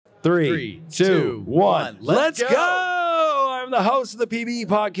Three, two, one. Let's go. I'm the host of the PBE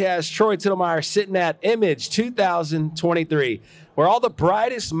podcast, Troy Tittlemeyer, sitting at Image 2023, where all the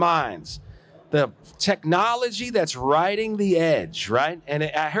brightest minds, the technology that's riding the edge, right? And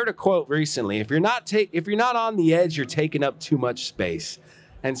I heard a quote recently: if you're not on the edge, you're taking up too much space.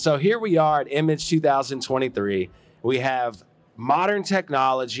 And so here we are at Image 2023. We have modern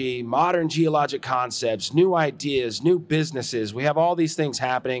technology, modern geologic concepts, new ideas, new businesses. We have all these things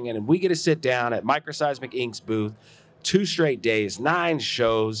happening, and we get to sit down at Microseismic Inc.'s booth 2 straight days, 9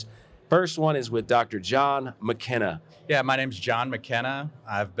 shows. First one is with Dr. Jon McKenna. Yeah, my name's Jon McKenna.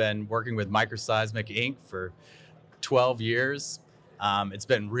 I've been working with Microseismic Inc. for 12 years. It's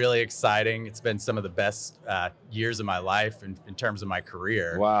been really exciting. It's been some of the best years of my life in terms of my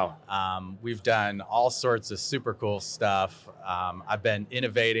career. Wow. We've done all sorts of super cool stuff. I've been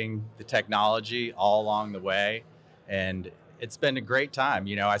innovating the technology all along the way, and it's been a great time.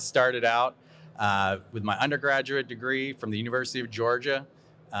 You know, I started out with my undergraduate degree from the University of Georgia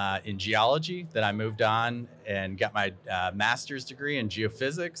in geology. Then I moved on and got my master's degree in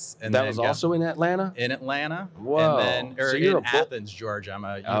geophysics. And that was also in Atlanta? In Atlanta. Whoa. And then, in Athens, Georgia. I'm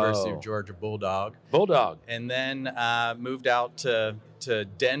a University of Georgia Bulldog. And then moved out to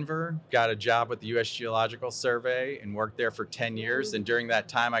Denver, got a job with the U.S. Geological Survey and worked there for 10 years. And during that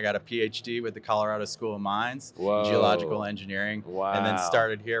time, I got a PhD with the Colorado School of Mines, in geological engineering. Wow. And then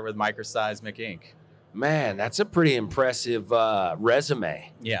started here with Microseismic Inc. Man, that's a pretty impressive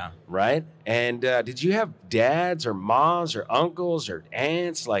resume. Yeah. Right? And did you have dads or moms or uncles or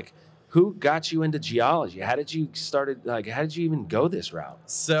aunts? Like, who got you into geology? How did you even go this route?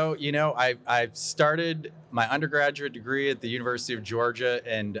 So, you know, I started my undergraduate degree at the University of Georgia,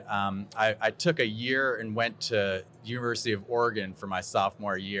 and I took a year and went to University of Oregon for my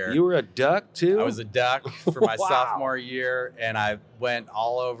sophomore year. You were a duck too? I was a duck for my Wow. sophomore year, and I went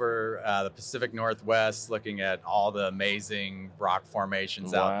all over the Pacific Northwest looking at all the amazing rock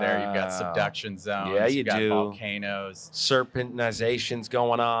formations out there. You've got subduction zones. Yeah, you've got do. volcanoes. Serpentinizations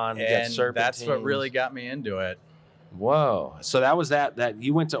going on. And that's what really got me into it. Whoa. So that was that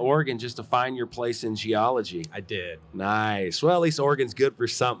you went to Oregon just to find your place in geology. I did. Nice. Well, at least Oregon's good for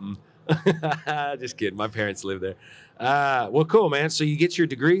something. Just kidding. My parents live there. Well, cool, man. So you get your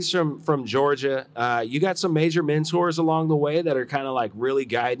degrees from Georgia. You got some major mentors along the way that are kind of like really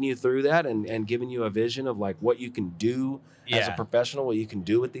guiding you through that and giving you a vision of like what you can do as a professional, what you can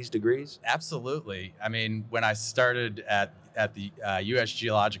do with these degrees? Absolutely. I mean, when I started at the U.S.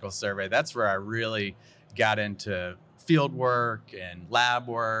 Geological Survey, that's where I really got into field work and lab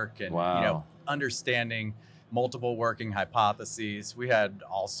work and understanding multiple working hypotheses. We had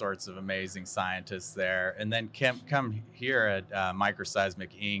all sorts of amazing scientists there. And then come here at Microseismic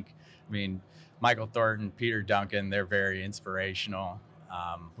Inc. I mean, Michael Thornton, Peter Duncan, they're very inspirational.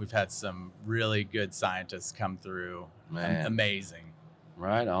 We've had some really good scientists come through. Man. Amazing.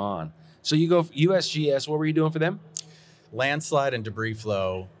 Right on. So you go USGS. What were you doing for them? Landslide and debris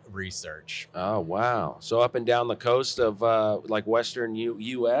flow research. Oh, wow. So up and down the coast of like Western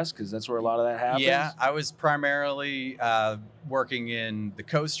U.S., because that's where a lot of that happens? Yeah, I was primarily working in the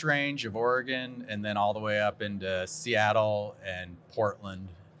Coast Range of Oregon and then all the way up into Seattle and Portland.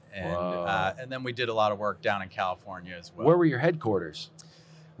 And then we did a lot of work down in California as well. Where were your headquarters?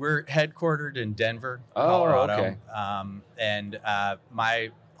 We're headquartered in Denver, Colorado. Okay. And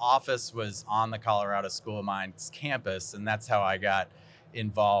my office was on the Colorado School of Mines campus, and that's how I got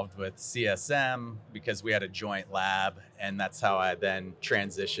involved with CSM, because we had a joint lab, and that's how I then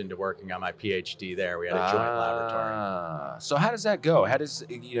transitioned to working on my PhD there. We had a joint laboratory. So how does that go? How does,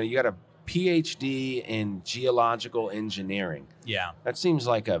 you got a PhD in geological engineering. Yeah. That seems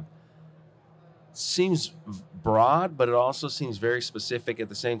broad, but it also seems very specific at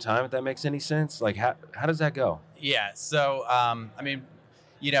the same time, if that makes any sense. Like, how does that go? Yeah. So, I mean,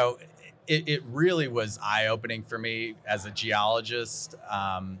 it really was eye-opening for me as a geologist,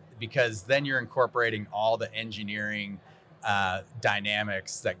 because then you're incorporating all the engineering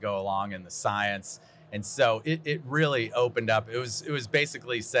dynamics that go along in the science. And so it really opened up. It was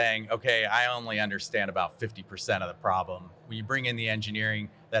basically saying, okay, I only understand about 50% of the problem. When you bring in the engineering,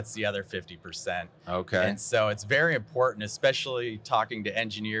 that's the other 50%. Okay. And so it's very important, especially talking to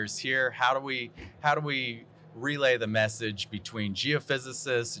engineers here. How do we relay the message between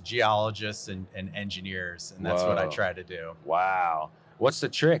geophysicists, geologists, and engineers? And that's what I try to do. Wow. What's the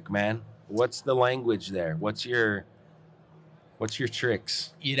trick, man? What's the language there? What's your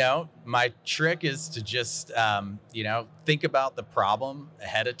tricks? My trick is to just, think about the problem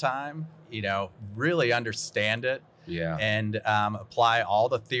ahead of time, really understand it. Yeah. And apply all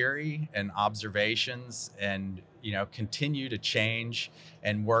the theory and observations and, continue to change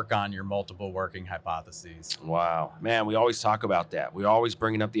and work on your multiple working hypotheses. Wow, man, we always talk about that. We always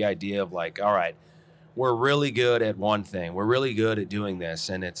bringing up the idea of like, all right, we're really good at one thing. We're really good at doing this.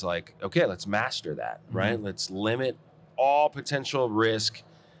 And it's like, okay, let's master that, right? Mm-hmm. Let's limit all potential risk.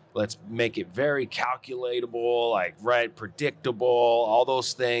 Let's make it very calculatable, like, right, predictable, all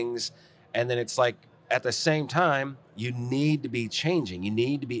those things. And then it's like, at the same time, you need to be changing. You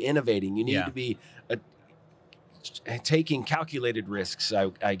need to be innovating. You need to be taking calculated risks,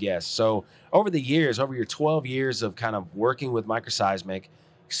 I guess. So over the years, over your 12 years of kind of working with microseismic,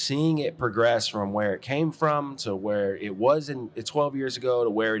 seeing it progress from where it came from to where it was 12 years ago to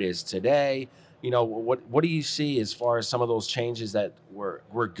where it is today, what do you see as far as some of those changes that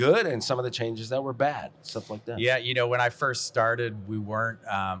were good and some of the changes that were bad, stuff like that? Yeah, when I first started,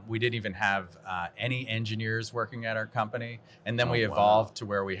 we didn't even have any engineers working at our company. And then we evolved to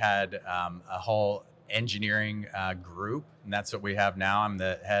where we had a whole engineering group, and that's what we have now. I'm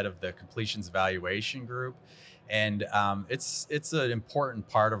the head of the completions evaluation group. And it's an important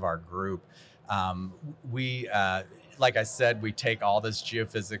part of our group. We, like I said, we take all this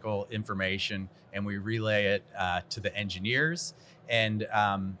geophysical information and we relay it to the engineers. And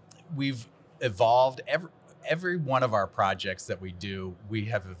we've evolved every one of our projects that we do. We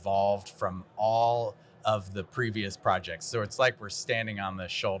have evolved from all of the previous projects. So it's like we're standing on the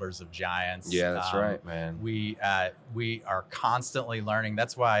shoulders of giants. Yeah, that's right, man. We are constantly learning.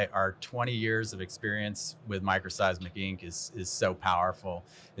 That's why our 20 years of experience with Microseismic Inc. is so powerful.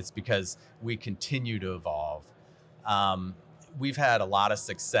 It's because we continue to evolve. We've had a lot of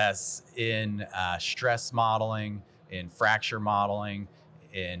success in stress modeling, in fracture modeling,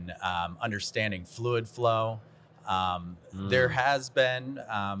 in understanding fluid flow. There has been,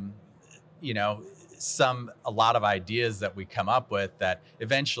 a lot of ideas that we come up with that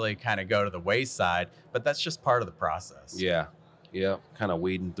eventually kind of go to the wayside, but that's just part of the process. Yeah. Kind of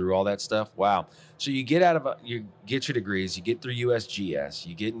weeding through all that stuff. Wow. So you get you get your degrees, you get through USGS,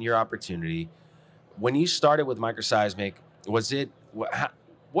 you get in your opportunity. When you started with microseismic,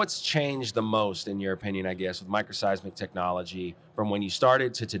 what's changed the most in your opinion, I guess, with microseismic technology from when you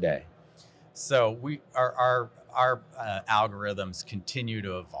started to today? So our algorithms continue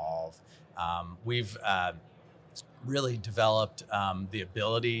to evolve. We've really developed the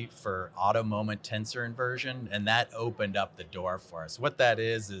ability for auto moment tensor inversion, and that opened up the door for us. What that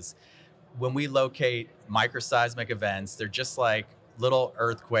is when we locate microseismic events, they're just like little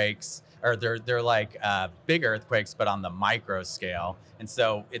earthquakes, or they're like big earthquakes, but on the micro scale. And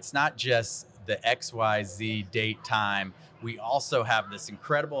so it's not just the XYZ date time. We also have this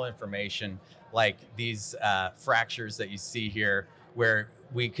incredible information, like these fractures that you see here, where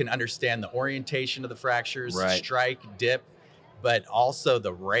we can understand the orientation of the fractures, strike, dip, but also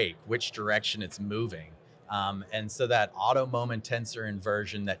the rake, which direction it's moving. And so that auto moment tensor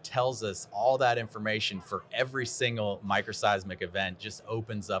inversion that tells us all that information for every single microseismic event just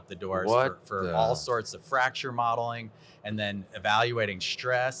opens up the doors for all sorts of fracture modeling, and then evaluating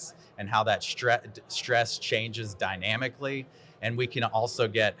stress and how that stress changes dynamically. And we can also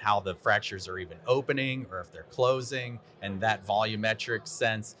get how the fractures are even opening or if they're closing, and that volumetric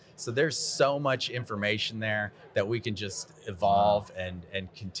sense. So there's so much information there that we can just evolve and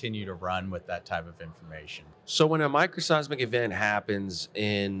continue to run with that type of information. So when a microseismic event happens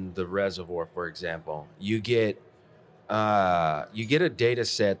in the reservoir, for example, you get a data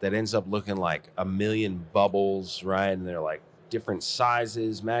set that ends up looking like a million bubbles, right? And they're like different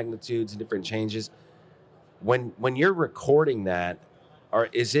sizes, magnitudes, and different changes. When you're recording that, how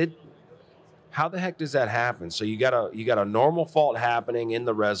the heck does that happen? So you got a normal fault happening in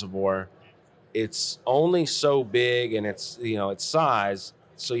the reservoir. It's only so big and it's size.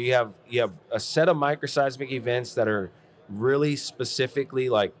 So you have a set of microseismic events that are really specifically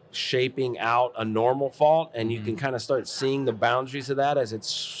like shaping out a normal fault, and you can kind of start seeing the boundaries of that as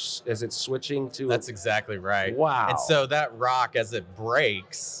it's switching to. That's exactly right. Wow. And so that rock, as it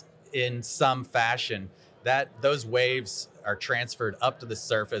breaks in some fashion, those waves are transferred up to the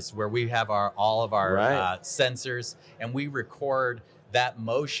surface where we have all of our sensors, and we record that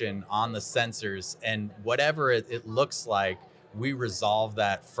motion on the sensors, and whatever it looks like, we resolve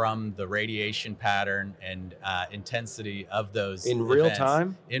that from the radiation pattern and intensity of those in events. real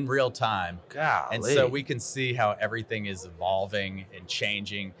time. In real time. Golly. And so we can see how everything is evolving and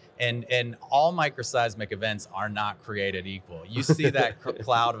changing. And all microseismic events are not created equal. You see that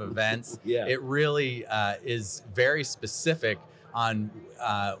cloud of events. Yeah. It really is very specific on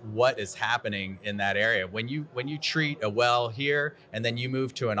what is happening in that area. When you treat a well here and then you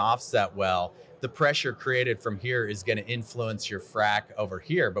move to an offset well, the pressure created from here is going to influence your frac over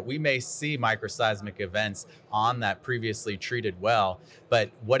here. But we may see microseismic events on that previously treated well. But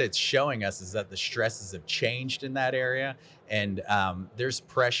what it's showing us is that the stresses have changed in that area, and there's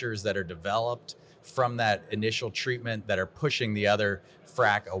pressures that are developed from that initial treatment that are pushing the other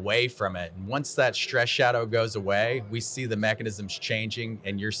frac away from it. And once that stress shadow goes away, we see the mechanisms changing,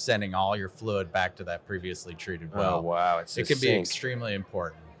 and you're sending all your fluid back to that previously treated well. Oh, wow. It can be extremely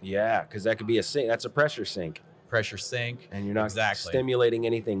important. Yeah, because that could be a sink. That's a pressure sink. Pressure sink. And you're not stimulating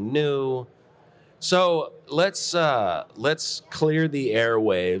anything new. So let's clear the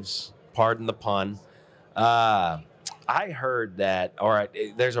airwaves. Pardon the pun. I heard that, or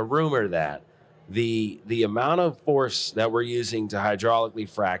there's a rumor that the amount of force that we're using to hydraulically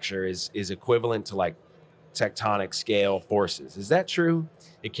fracture is equivalent to like tectonic scale forces. Is that true?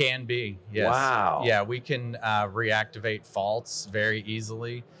 It can be, yes. Wow. Yeah, we can reactivate faults very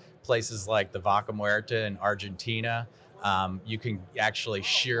easily. Places like the Vaca Muerta in Argentina, you can actually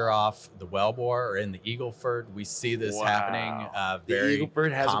shear off the wellbore, or in the Eagleford. We see this happening very The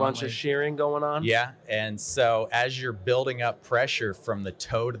Eagleford has commonly. a bunch of shearing going on? Yeah, and so as you're building up pressure from the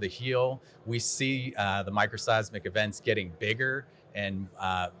toe to the heel, we see the microseismic events getting bigger and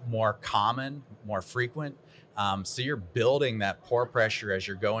more common, more frequent. So you're building that pore pressure as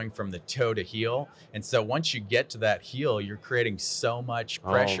you're going from the toe to heel. And so once you get to that heel, you're creating so much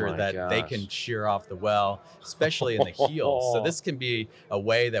pressure that they can shear off the well, especially in the heel. So this can be a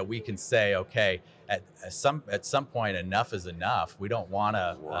way that we can say, okay, at some point, enough is enough. We don't want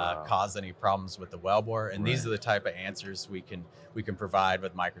to cause any problems with the wellbore. And these are the type of answers we can provide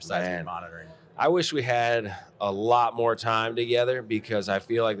with microseismic monitoring. I wish we had a lot more time together, because I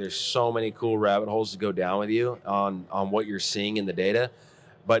feel like there's so many cool rabbit holes to go down with you on what you're seeing in the data.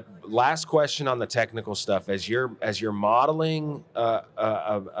 But last question on the technical stuff: as you're modeling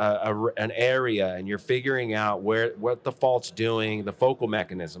an area and you're figuring out what the fault's doing, the focal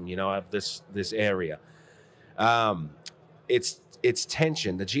mechanism, of this area, it's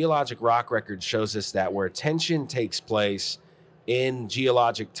tension. The geologic rock record shows us that where tension takes place in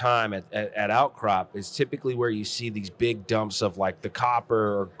geologic time at outcrop is typically where you see these big dumps of like the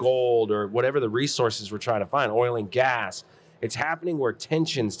copper or gold or whatever the resources we're trying to find, oil and gas. It's happening where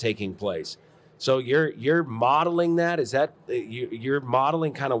tension's taking place. So you're modeling that. Is that you're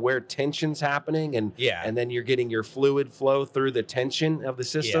modeling kind of where tension's happening, and then you're getting your fluid flow through the tension of the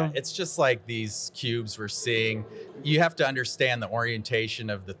system? Yeah, it's just like these cubes we're seeing. You have to understand the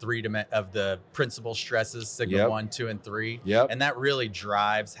orientation of the principal stresses, sigma 1, 2, and 3. And that really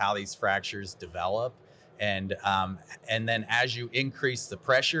drives how these fractures develop. And then as you increase the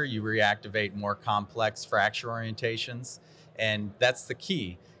pressure, you reactivate more complex fracture orientations. And that's the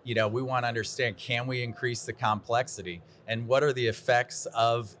key. We want to understand, can we increase the complexity, and what are the effects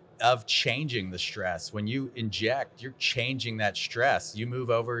of changing the stress? When you inject, you're changing that stress. You move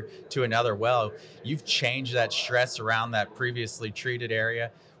over to another well, you've changed that stress around that previously treated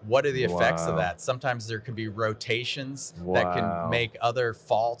area. What are the effects of that? Sometimes there could be rotations that can make other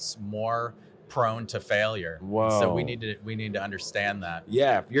faults more prone to failure. So we need to understand that.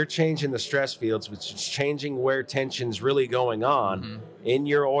 Yeah, if you're changing the stress fields, which is changing where tension's really going on in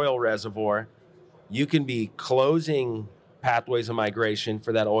your oil reservoir, you can be closing pathways of migration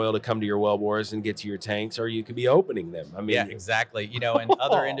for that oil to come to your wellbores and get to your tanks, or you could be opening them. I mean, yeah, exactly. In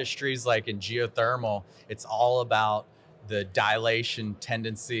other industries, like in geothermal, it's all about the dilation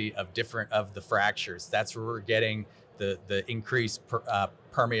tendency of the fractures. That's where we're getting the increased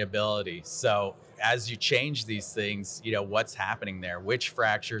permeability. So as you change these things, what's happening there, which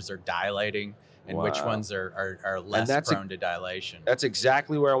fractures are dilating and which ones are less prone to dilation. That's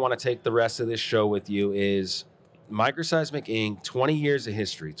exactly where I want to take the rest of this show with you. Is Microseismic Inc. 20 years of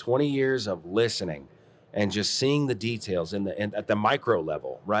history, 20 years of listening and just seeing the details at the micro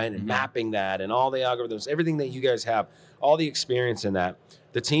level, right? And mapping that and all the algorithms, everything that you guys have, all the experience in that.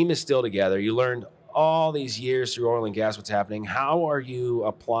 The team is still together. You learned all these years through oil and gas what's happening. How are you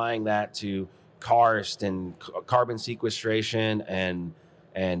applying that to karst and carbon sequestration and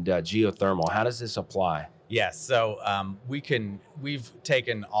geothermal? How does this apply? Yes, so we've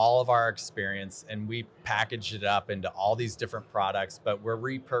taken all of our experience and we packaged it up into all these different products, but we're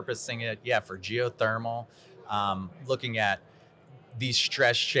repurposing it, for geothermal, looking at these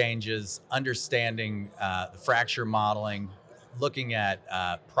stress changes, understanding the fracture modeling, looking at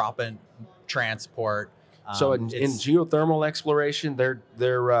proppant transport. So in geothermal exploration,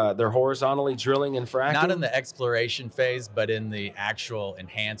 they're horizontally drilling and fracking? Not in the exploration phase, but in the actual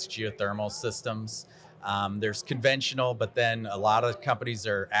enhanced geothermal systems. There's conventional, but then a lot of companies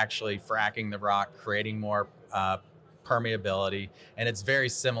are actually fracking the rock, creating more permeability, and it's very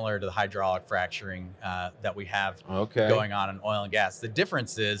similar to the hydraulic fracturing that we have going on in oil and gas. The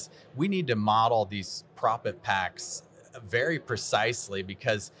difference is we need to model these proppant packs very precisely,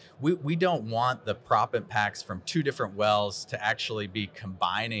 because we don't want the proppant packs from two different wells to actually be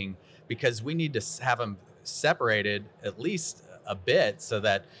combining, because we need to have them separated at least a bit so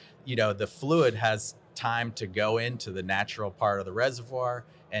that, you know, the fluid has time to go into the natural part of the reservoir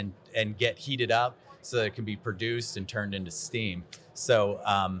and get heated up so that it can be produced and turned into steam. So,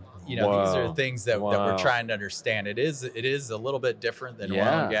 you know, these are things that we're trying to understand. It is a little bit different than oil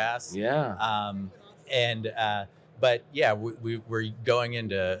and gas. But yeah, we're going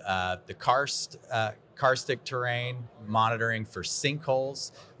into the karstic terrain, monitoring for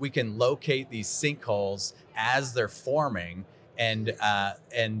sinkholes. We can locate these sinkholes as they're forming, and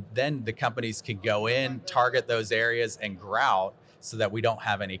then the companies can go in, target those areas, and grout so that we don't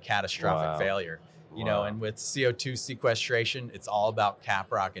have any catastrophic failure. You know, and with CO2 sequestration, it's all about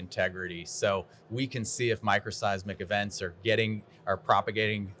caprock integrity. So we can see if microseismic events are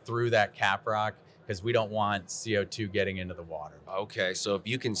propagating through that caprock, because we don't want CO2 getting into the water. Okay, so if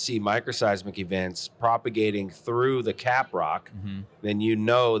you can see microseismic events propagating through the caprock, then you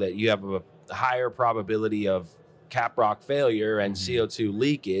know that you have a higher probability of caprock failure and CO2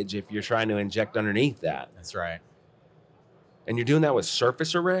 leakage if you're trying to inject underneath that. That's right. And you're doing that with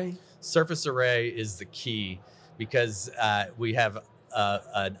surface array? Surface array is the key, because we have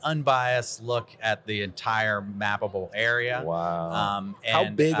an unbiased look at the entire mappable area. Wow. How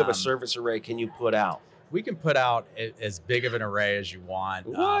big of a surface array can you put out? We can put out as big of an array as you want.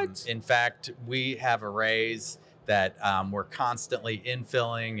 What? In fact, we have arrays that we're constantly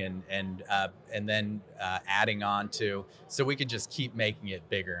infilling and then adding on to, so we can just keep making it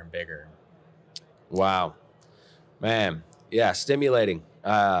bigger and bigger. Wow, man. Yeah, stimulating.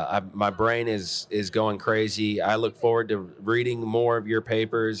 My brain is going crazy. I look forward to reading more of your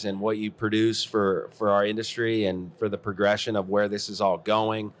papers and what you produce for our industry and for the progression of where this is all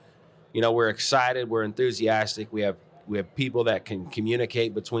going. You know, we're excited. We're enthusiastic. We have people that can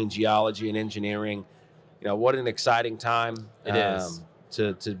communicate between geology and engineering. You know, what an exciting time it is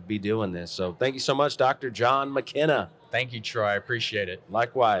to be doing this. So thank you so much, Dr. Jon McKenna. Thank you, Troy. I appreciate it.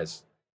 Likewise.